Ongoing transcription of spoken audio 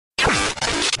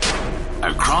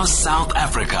across South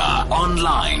Africa,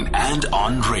 online and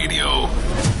on radio.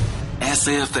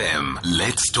 SAFM,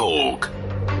 let's talk.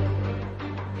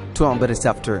 12 minutes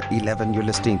after 11, you're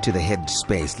listening to The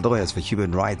Headspace. Lawyers for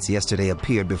Human Rights yesterday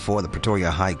appeared before the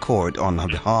Pretoria High Court on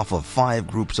behalf of 5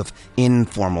 groups of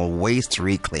informal waste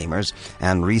reclaimers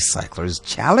and recyclers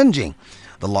challenging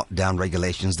the lockdown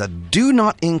regulations that do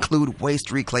not include waste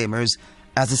reclaimers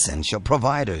as essential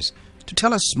providers. To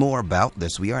tell us more about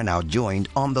this, we are now joined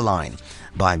on the line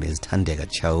by Ms. Thandeka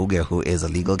Chauke, who is a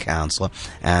legal counselor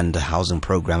and a housing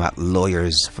program at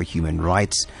Lawyers for Human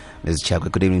Rights. Ms. Chauke,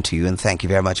 good evening to you, and thank you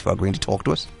very much for agreeing to talk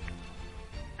to us.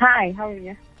 Hi, how are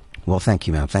you? Well, thank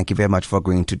you, ma'am. Thank you very much for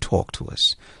agreeing to talk to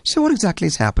us. So what exactly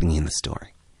is happening in the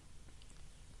story?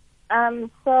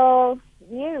 So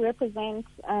we represent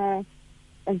a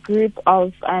group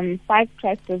of 5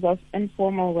 clusters of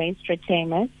informal waste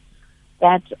reclaimers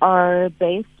that are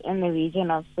based in the region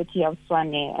of City of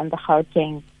Tshwane and the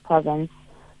Gauteng province.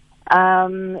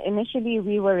 Initially,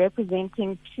 we were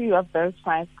representing 2 of those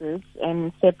 5 groups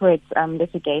in separate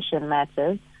litigation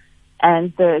matters,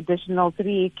 and the additional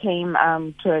 3 came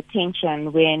to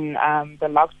attention when the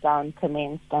lockdown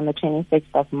commenced on the 26th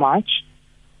of March.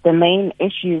 The main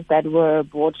issues that were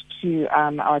brought to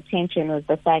our attention was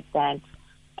the fact that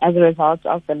as a result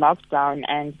of the lockdown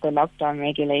and the lockdown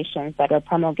regulations that were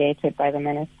promulgated by the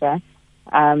minister,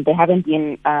 they haven't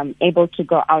been able to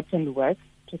go out and work,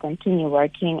 to continue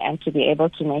working and to be able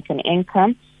to make an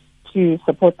income to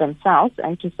support themselves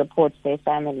and to support their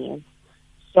families.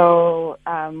 So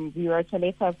we wrote a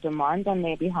letter of demand on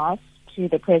their behalf to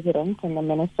the President and the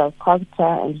Minister of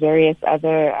COGTA and various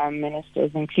other ministers,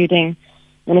 including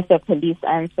Minister of Police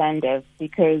and Sandev,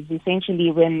 because essentially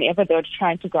whenever they were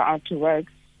trying to go out to work,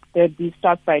 they would be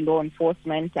stopped by law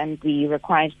enforcement and be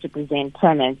required to present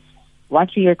permits. What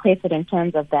we requested in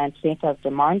terms of that letter of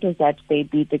demand is that they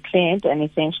be declared an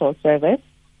essential service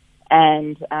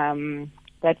and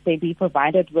that they be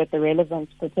provided with the relevant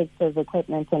protective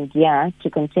equipment and gear to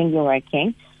continue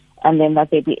working, and then that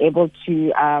they be able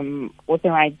to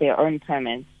authorize their own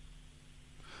permits.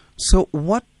 So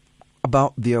what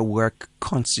about their work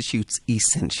constitutes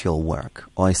essential work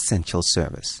or essential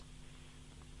service?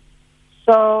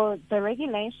 So the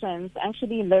regulations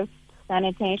actually list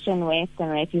sanitation, waste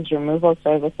and refuse removal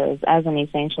services as an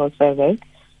essential service.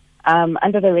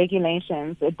 Under the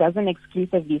regulations, it doesn't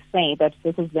exclusively say that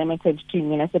this is limited to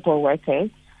municipal workers,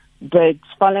 but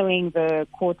following the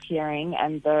court hearing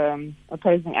and the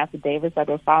opposing affidavits that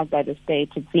were filed by the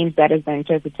state, it seems that is the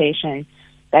interpretation,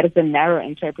 that is the narrow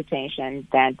interpretation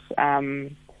that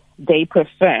they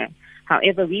prefer.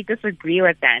 However, we disagree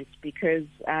with that because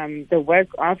the work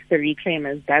of the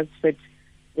reclaimers does fit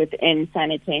within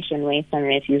sanitation, waste and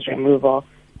refuse removal.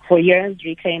 For years,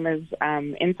 reclaimers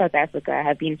in South Africa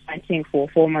have been fighting for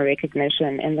formal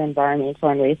recognition in the environmental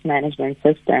and waste management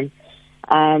system.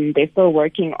 They're still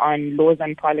working on laws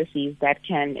and policies that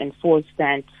can enforce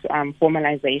that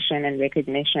formalization and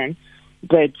recognition,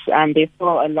 but they're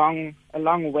still a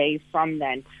long way from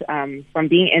that, from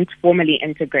being formally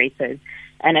integrated.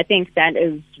 And I think that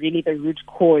is really the root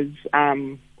cause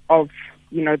of,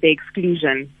 the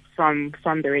exclusion from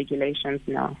the regulations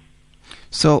now.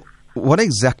 So what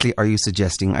exactly are you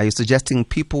suggesting? Are you suggesting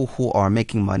people who are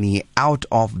making money out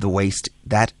of the waste,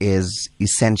 that is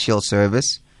essential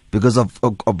service? Because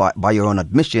by your own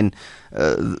admission,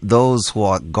 those who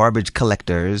are garbage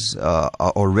collectors are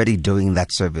already doing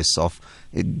that service of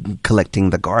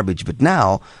collecting the garbage. But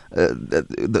now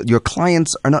your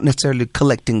clients are not necessarily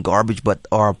collecting garbage, but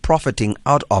are profiting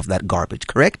out of that garbage,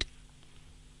 correct?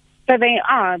 So they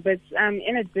are, but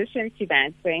in addition to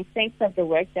that, the extent of the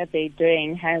work that they're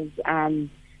doing has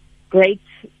great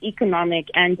economic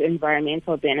and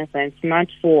environmental benefits, not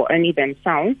for only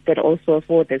themselves, but also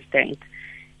for the state.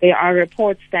 There are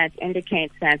reports that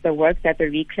indicate that the work that the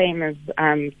reclaimers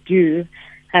do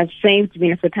has saved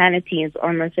municipalities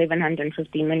almost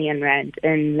 750 million rand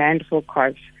in landfill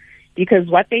costs, because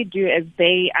what they do is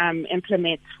they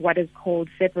implement what is called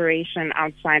separation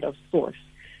outside of source.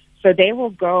 So they will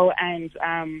go and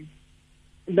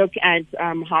look at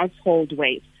household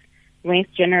waste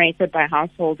generated by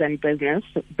households and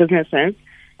businesses,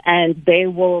 and they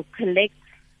will collect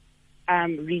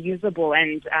reusable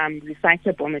and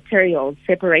recyclable materials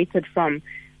separated from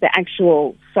the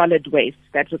actual solid waste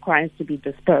that requires to be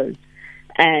disposed.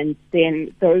 And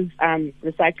then those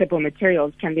recyclable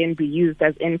materials can then be used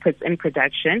as inputs in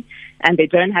production, and they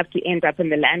don't have to end up in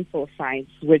the landfill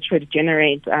sites, which would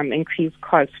generate increased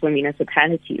costs for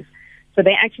municipalities. So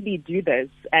they actually do this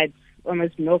at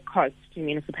almost no cost to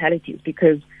municipalities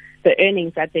because the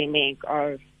earnings that they make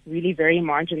are really very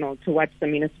marginal to what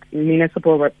the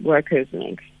municipal workers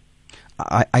make.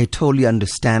 I totally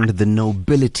understand the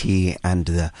nobility and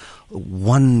the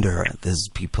wonder these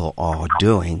people are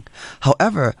doing.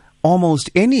 However, almost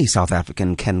any South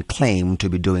African can claim to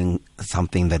be doing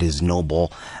something that is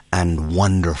noble and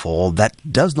wonderful that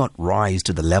does not rise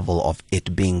to the level of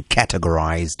it being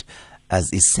categorized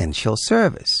as essential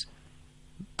service.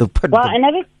 Go ahead, ma'am.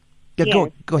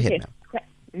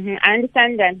 Mm-hmm. I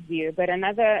understand that view, but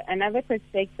another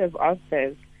perspective of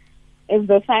this is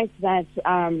the fact that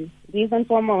these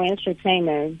informal wage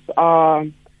reclaimers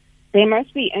they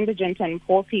must be indigent and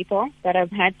poor people that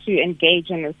have had to engage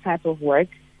in this type of work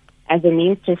as a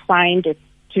means to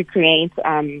create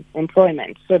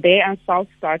employment. So they are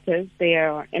self-starters, they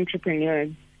are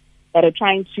entrepreneurs that are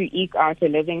trying to eke out a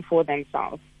living for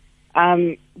themselves.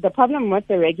 The problem with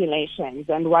the regulations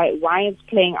and why it's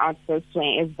playing out this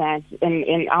way is that,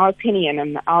 in our opinion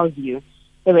and our view,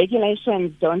 the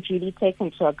regulations don't really take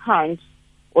into account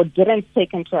or didn't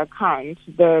take into account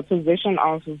the position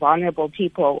of vulnerable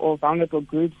people or vulnerable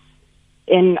groups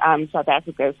in South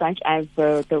Africa, such as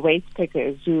the waste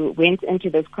pickers who went into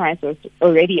this crisis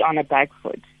already on a back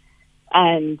foot.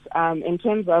 And in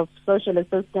terms of social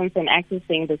assistance and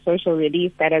accessing the social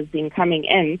relief that has been coming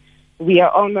in, we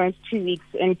are almost 2 weeks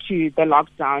into the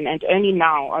lockdown, and only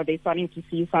now are they starting to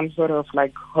see some sort of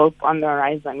hope on the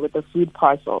horizon with the food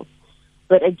parcels.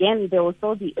 But again, there will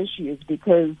still be issues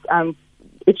because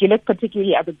if you look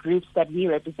particularly at the groups that we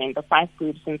represent, the 5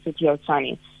 groups in City of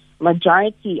Tshwane,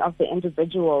 majority of the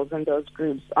individuals in those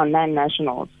groups are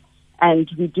non-nationals. And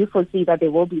we do foresee that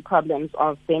there will be problems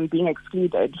of them being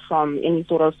excluded from any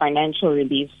sort of financial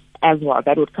relief as well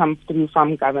that would come through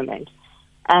from government.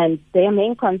 And their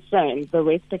main concern, the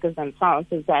waste pickers themselves,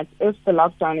 is that if the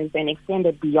lockdown is then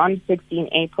extended beyond 16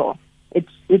 April, it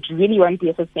really won't be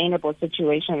a sustainable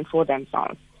situation for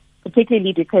themselves,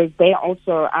 particularly because they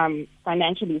also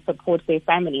financially support their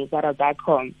families that are back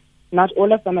home. Not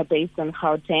all of them are based in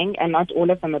Gauteng, and not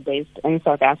all of them are based in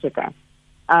South Africa.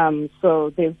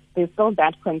 So there's still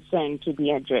that concern to be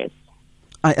addressed.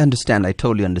 I understand. I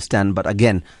totally understand. But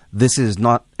again, this is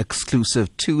not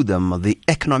exclusive to them. The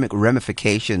economic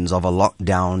ramifications of a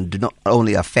lockdown do not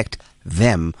only affect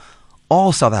them.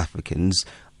 All South Africans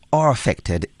are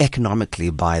affected economically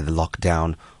by the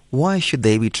lockdown. Why should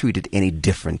they be treated any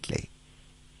differently?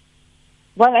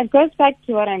 Well, it goes back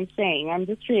to what I'm saying. I'm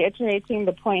just reiterating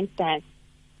the point that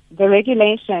the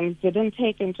regulations didn't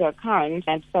take into account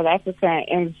that South Africa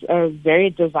is a very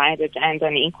divided and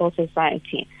unequal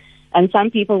society. And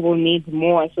some people will need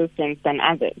more assistance than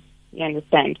others, you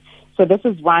understand? So this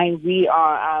is why we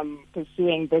are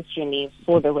pursuing this relief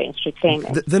for the waste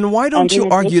reclaimers. Then why don't you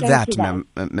argue that,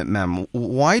 ma'am?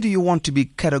 Why do you want to be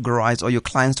categorized, or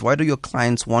why do your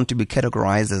clients want to be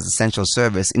categorized as essential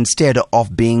service instead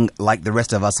of being like the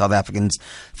rest of us South Africans,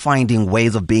 finding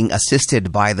ways of being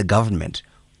assisted by the government?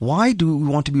 Why do we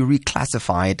want to be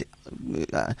reclassified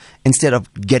instead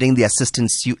of getting the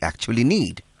assistance you actually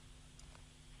need?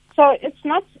 So it's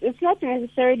not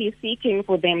necessarily seeking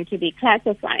for them to be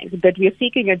classified, but we're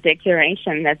seeking a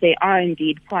declaration that they are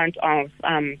indeed part of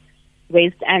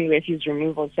waste and refuse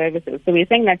removal services. So we're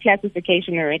saying that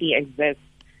classification already exists,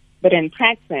 but in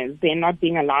practice they're not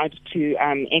being allowed to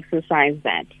exercise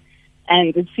that.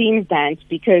 And it seems that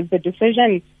because the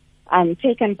decision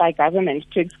taken by government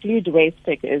to exclude waste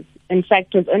pickers, in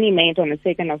fact, was only made on the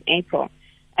 2nd of April.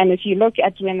 And if you look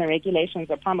at when the regulations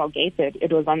were promulgated,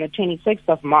 it was on the 26th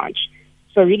of March.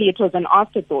 So really it was an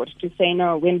afterthought to say,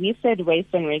 no, when we said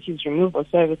waste and refuse removal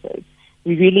services,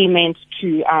 we really meant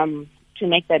to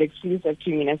make that exclusive to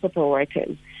municipal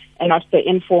workers and not the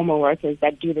informal workers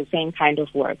that do the same kind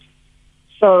of work.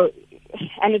 So,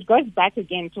 and it goes back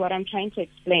again to what I'm trying to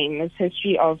explain, this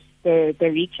history of the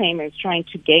reclaimers trying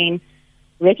to gain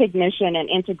recognition and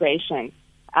integration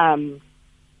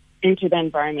into the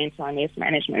environmental and waste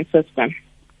management system.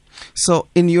 So,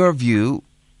 in your view,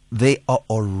 they are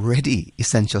already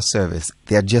essential service.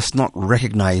 They are just not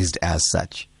recognized as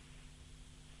such.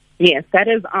 Yes, that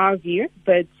is our view.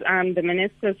 But the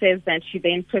minister says that she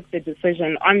then took the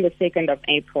decision on the 2nd of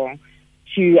April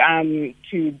to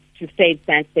state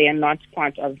that they are not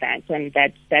part of that, and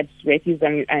that refuse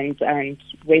and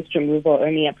waste removal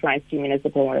only applies to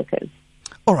municipal workers.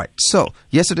 All right. So,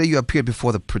 yesterday you appeared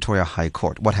before the Pretoria High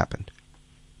Court. What happened?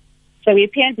 So we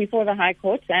appeared before the High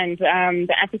Court, and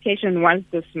the application was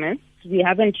dismissed. We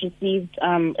haven't received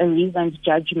a reasoned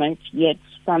judgment yet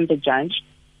from the judge,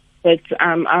 but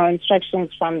our instructions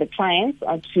from the clients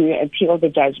are to appeal the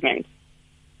judgment.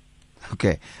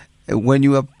 Okay. When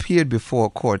you appeared before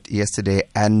court yesterday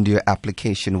and your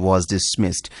application was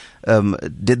dismissed,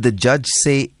 did the judge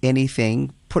say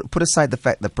anything? Put aside the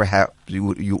fact that perhaps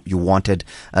you wanted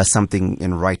something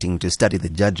in writing to study the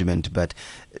judgment, but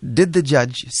did the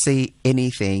judge say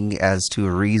anything as to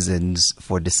reasons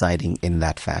for deciding in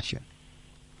that fashion?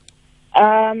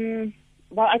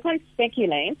 Well, I can't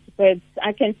speculate, but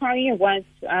I can tell you what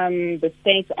the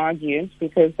state argued,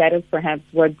 because that is perhaps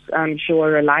what she will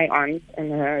rely on in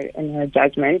her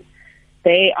judgment.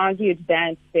 They argued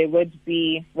that there would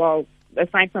be, well,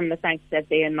 aside from the fact that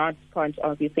they are not part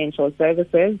of essential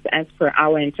services, as per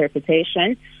our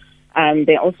interpretation,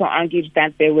 they also argued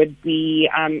that there would be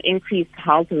increased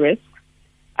health risks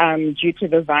due to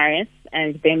the virus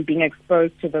and them being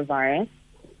exposed to the virus,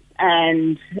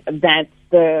 and that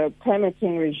the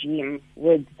permitting regime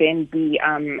would then be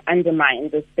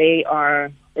undermined if they are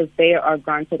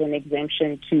granted an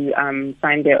exemption to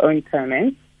sign their own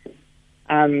permits.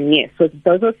 Yes, so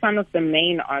those are some of the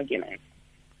main arguments.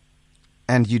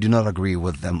 And you do not agree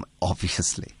with them,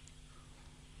 obviously.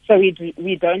 So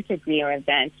we don't agree with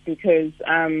that, because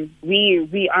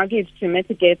we argued to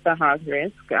mitigate the health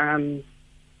risk,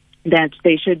 that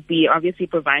they should be obviously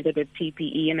provided with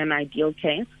PPE in an ideal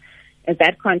case. If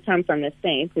that can't come from the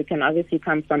state, it can obviously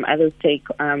come from other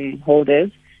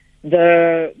stakeholders.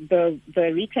 The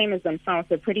reclaimers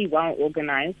themselves are pretty well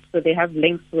organized, so they have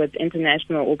links with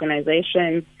international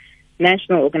organizations,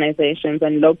 national organizations,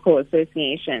 and local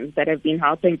associations that have been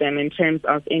helping them in terms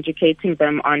of educating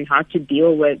them on how to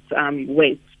deal with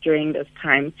waste during this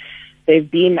time. They've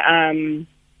been all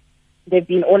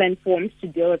informed to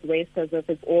deal with waste as if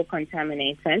it's all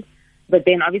contaminated. But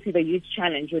then obviously the huge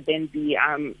challenge would then be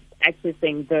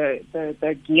accessing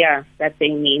the gear that they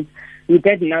need. We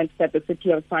did note that the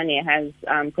city of Tshwane has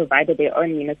provided their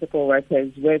own municipal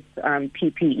workers with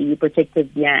PPE,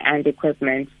 protective gear, and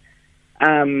equipment.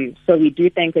 So we do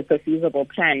think it's a feasible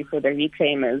plan for the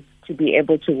reclaimers to be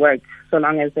able to work so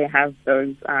long as they have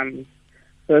those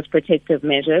protective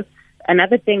measures.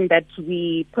 Another thing that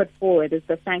we put forward is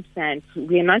the fact that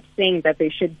we're not saying that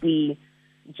there should be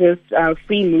just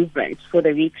free movement for the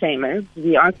reclaimers.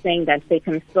 We are saying that they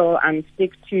can still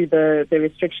stick to the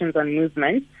restrictions on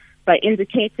movement by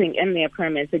indicating in their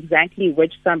permits exactly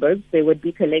which suburbs they would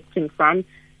be collecting from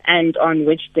and on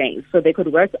which days. So they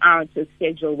could work out a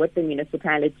schedule with the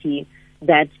municipality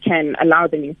that can allow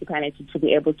the municipality to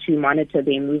be able to monitor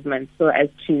their movements so as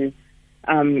to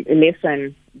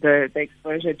lessen the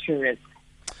exposure to risk.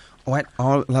 All right,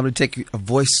 I'll have to take a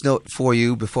voice note for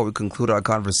you before we conclude our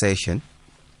conversation.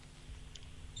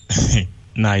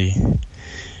 Nai,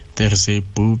 there is a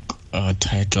book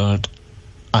titled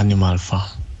Animal Farm.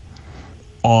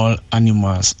 All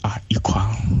animals are equal,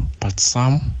 but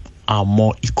some are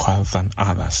more equal than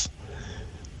others.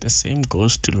 The same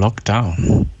goes to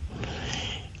lockdown.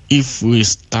 If we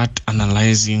start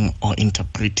analyzing or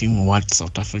interpreting what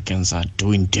South Africans are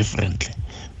doing differently,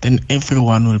 then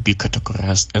everyone will be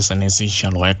categorized as an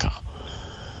essential worker.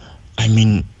 I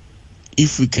mean,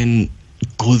 if we can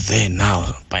go there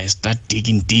now by start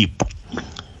digging deep,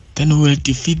 then we will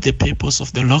defeat the purpose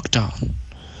of the lockdown.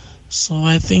 So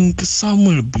I think some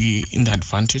will be in the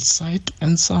advantaged side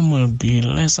and some will be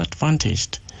less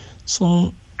advantaged.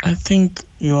 So I think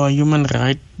your human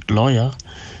rights lawyer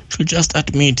should just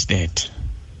admit that.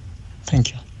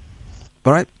 Thank you.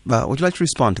 All right. Would you like to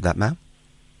respond to that, ma'am?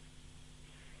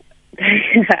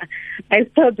 I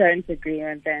still don't agree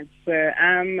with that. So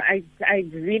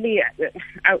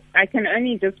I can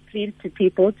only just plead to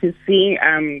people to see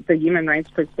the human rights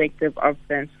perspective of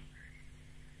this.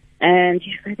 And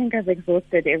yes, I think I've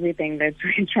exhausted everything that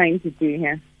we're trying to do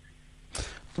here.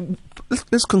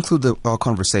 Let's conclude our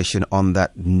conversation on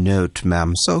that note,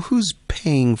 ma'am. So who's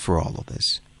paying for all of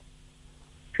this?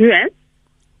 Who is?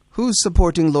 Who's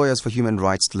supporting lawyers for human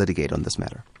rights to litigate on this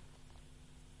matter?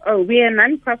 Oh, we're a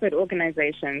non-profit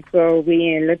organization, so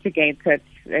we litigate at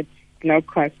no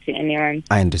cost to anyone.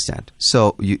 I understand.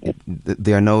 So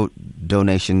there are no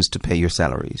donations to pay your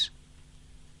salaries?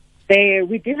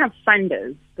 We do have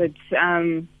funders, but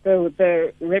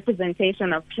the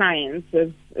representation of clients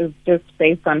is just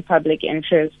based on public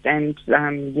interest and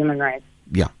human rights.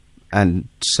 Yeah. And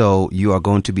so you are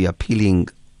going to be appealing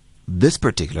this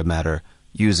particular matter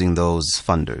using those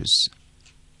funders?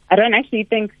 I don't actually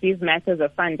think these matters are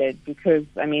funded because,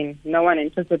 no one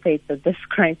anticipates this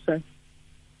crisis.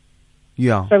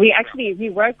 Yeah. So we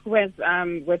work with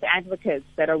advocates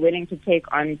that are willing to take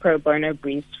on pro bono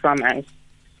briefs from us.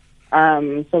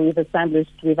 So we've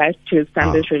had to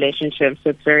establish relationships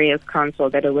with various counsel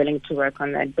that are willing to work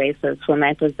on that basis for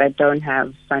matters that don't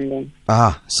have funding.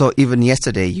 So even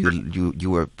yesterday you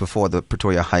were before the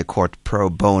Pretoria High Court pro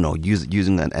bono,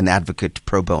 using an advocate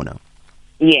pro bono.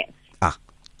 Yes.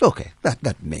 Okay,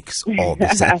 that makes all the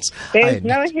sense. There's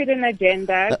no hidden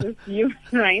agenda, just human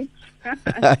rights.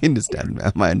 I understand,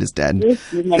 ma'am. I understand.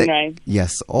 Human rights.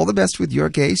 Yes, all the best with your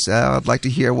case. I'd like to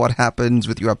hear what happens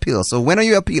with your appeal. So when are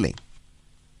you appealing?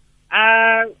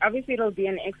 Obviously, it'll be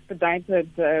an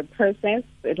expedited process.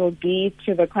 It'll be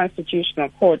to the Constitutional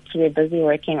Court. We're busy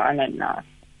working on it now.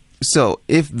 So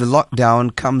if the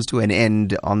lockdown comes to an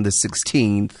end on the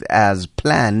 16th as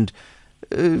planned,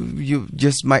 you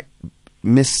just might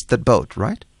miss the boat,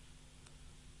 right?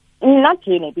 Not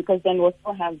really, because then we'll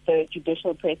still have the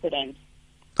judicial precedent.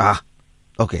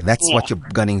 Okay, that's what you're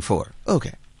gunning for.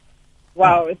 Okay.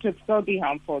 Well, it would still be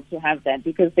helpful to have that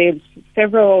because there's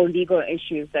several legal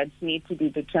issues that need to be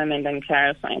determined and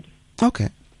clarified. Okay.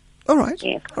 All right.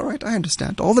 Yes. All right, I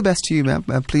understand. All the best to you, ma'am.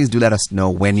 Please do let us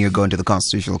know when you're going to the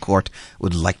Constitutional Court.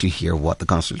 Would like to hear what the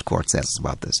Constitutional Court says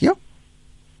about this. Yeah?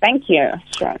 Thank you.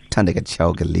 Sure. Thandeka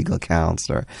Chauke, legal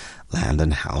counselor, land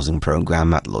and housing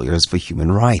program at Lawyers for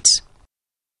Human Rights.